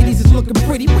sharp, my ladies is looking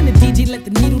pretty. When the DJ let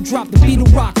the needle drop, the beetle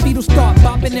rock, beetle start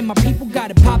bopping, and my people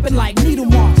got it popping like needle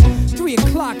marks. 3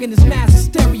 o'clock in this mass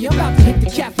hysteria. About to hit the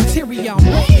cafeteria. I'm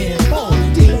waiting for the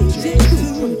DJ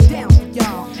to put it down for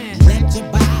y'all. Let your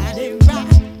body rock.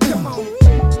 Come on.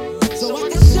 So I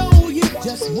can show you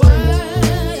just what I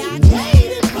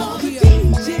waited for the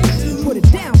DJ to put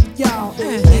it down for y'all.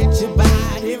 Let your body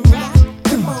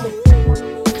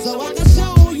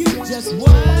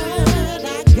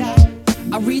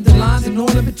and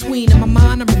all in between. In my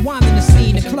mind, I'm rewinding the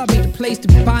scene. The club ain't the place to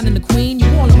be binding the queen. You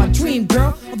all in my dream,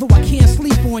 girl, although I can't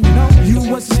sleep on you.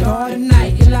 You was the star of the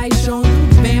night, your light shone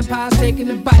through. Vampires taking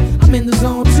a bite, I'm in the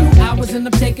zone 2 hours and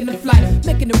I'm taking a flight.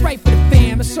 Making it right for the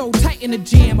fam, it's so tight in the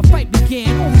jam. A fight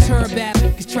began, all these herb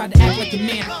advocates tried to act like a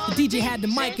man. The DJ had the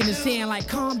mic in his hand like,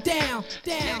 calm down,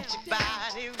 down.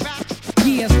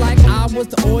 Yeah, it's like I was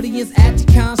the audience at the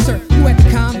concert. You had to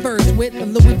converse with a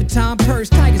Louis Vuitton purse.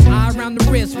 Tiger's eye around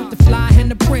the wrist with the fly and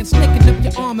the prints. Licking up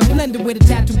your arm and blended with a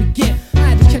tattoo begin. I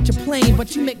had to catch a plane,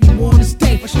 but you make me wanna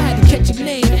stay. I had to catch your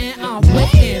name and I'm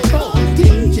waiting for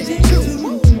DJ.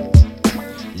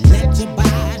 Let your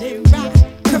body rock.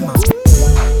 Come on.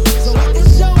 So I can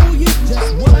show you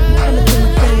just what I'm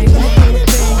doing.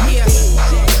 Yeah.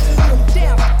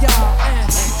 Down, y'all.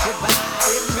 Let your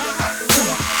body rock.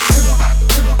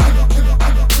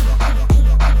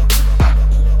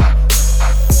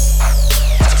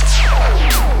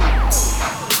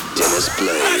 Dennis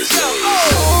Blaze.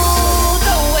 Oh,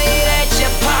 the way that you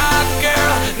pop,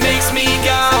 girl, makes me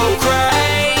go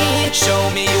crazy. Show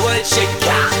me what you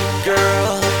got,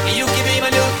 girl. You can be my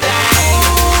new thing.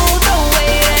 Oh, the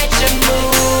way that you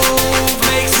move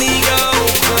makes me go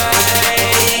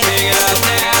crazy. Pick up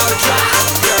now, drop,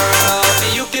 girl.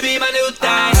 You can be my new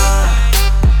thing.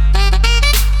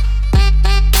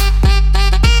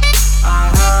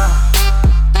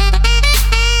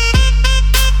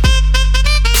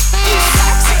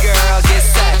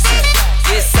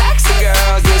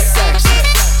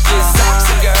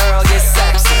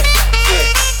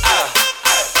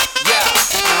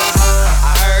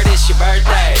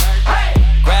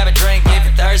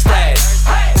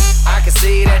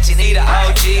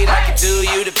 I can do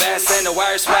you the best in the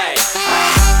worst way.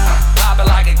 Pop it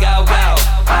like a go-go.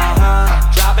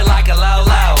 Drop it like a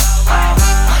low-low.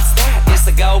 What's that? It's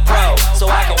a GoPro, so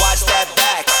I can watch that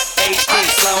back. HD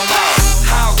slow-mo.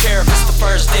 I don't care if it's the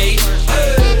first date.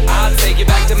 I'll take you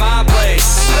back to my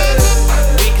place.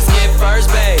 We can skip first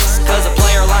base, cause a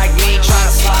player like me trying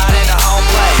to slide into home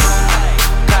plate.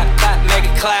 Clap, make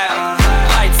it clap.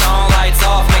 Lights on, lights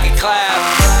off, make it clap.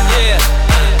 Yeah,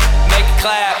 make it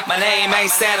clap. My name ain't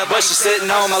Santa, but she's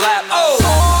sitting on my lap.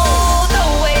 Oh, the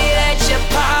way that you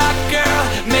pop, girl,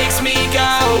 makes me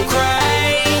go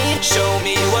crazy. Show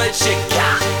me what you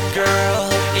got, girl.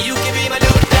 You can be my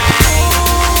new thing.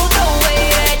 Oh, the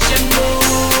way that you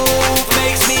move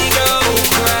makes me go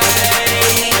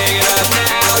crazy. Pick it up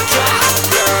now, drop,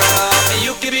 girl.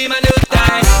 You can be my new thing.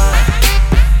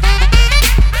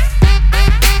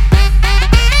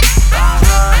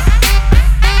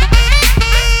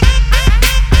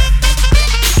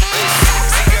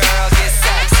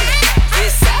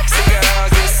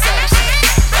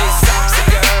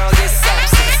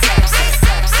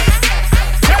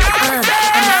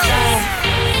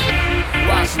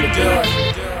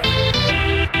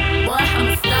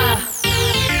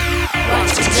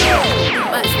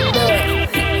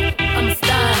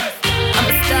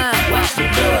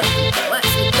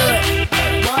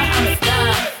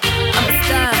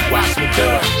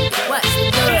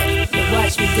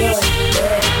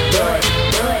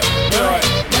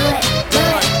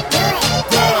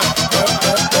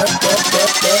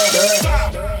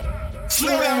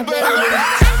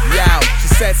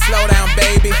 Slow down,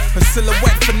 baby. Her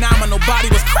silhouette phenomenal,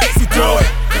 body was crazy through it.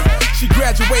 She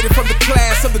graduated from the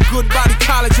class of the Good Body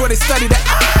College where they study the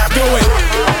do it.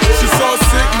 She's so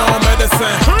sick, no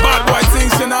medicine. Bad boy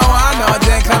things, you know, I know,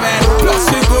 gentleman. Plus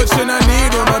she good, she no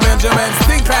need no Benjamins.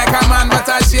 Think like a man, but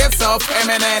her shape so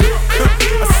feminine.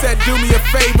 I said, do me a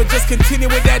favor, just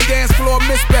continue with that dance floor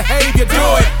misbehavior. Do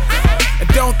it. And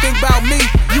don't think about me,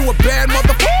 you a bad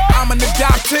motherfucker, I'm an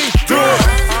adoptee. Do it.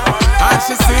 And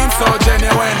she seems so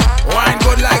genuine. Wine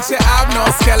good like she have no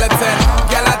skeleton.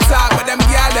 Girl I talk, but them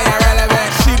girl they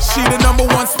irrelevant. She the number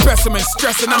one specimen,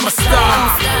 stressing I'm a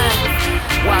star.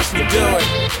 Watch me do it.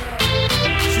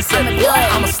 She said,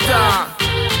 I'm a star.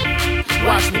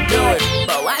 Watch me do it.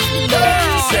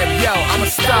 She said, yo, I'm a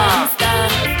star.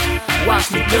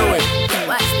 Watch me do it.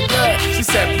 She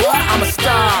said, boy, I'm a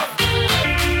star.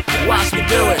 Watch me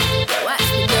do it.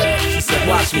 She said,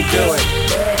 watch me do it.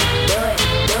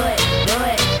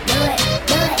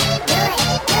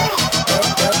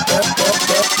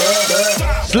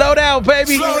 Slow down,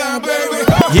 baby. Slow down, baby.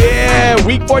 Yeah,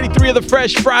 week 43 of the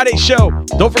Fresh Friday Show.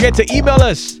 Don't forget to email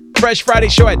us,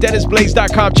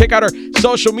 freshfridayshow@dennisblaze.com. Check out our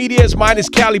social medias. Mine is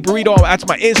Cali Burrito. That's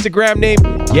my Instagram name.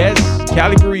 Yes,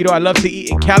 Cali Burrito. I love to eat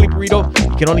in Cali Burrito.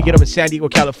 You can only get them in San Diego,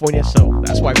 California, so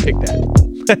that's why I picked that.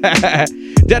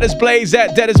 Dennis Blaze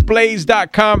at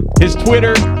dennisblaze.com. His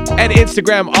Twitter and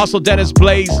Instagram, also Dennis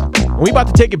Blaze. And we about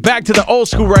to take it back to the old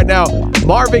school right now.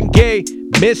 Marvin Gaye,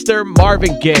 Mr.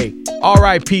 Marvin Gaye.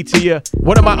 R.I.P. to you.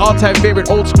 One of my all-time favorite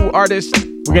old school artists.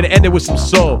 We're going to end it with some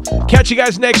soul. Catch you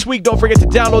guys next week. Don't forget to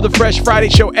download the Fresh Friday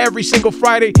show every single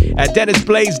Friday at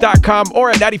DennisBlaze.com or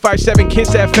at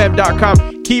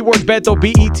 957KissFM.com. Keyword Beto,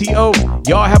 B-E-T-O.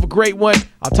 Y'all have a great one.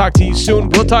 I'll talk to you soon.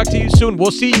 We'll talk to you soon.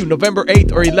 We'll see you November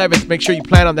 8th or 11th. Make sure you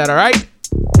plan on that, all right?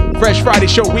 Fresh Friday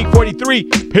show, week 43.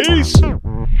 Peace.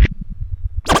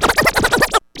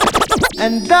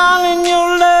 And darling,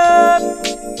 your love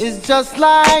is just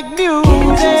like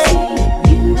music.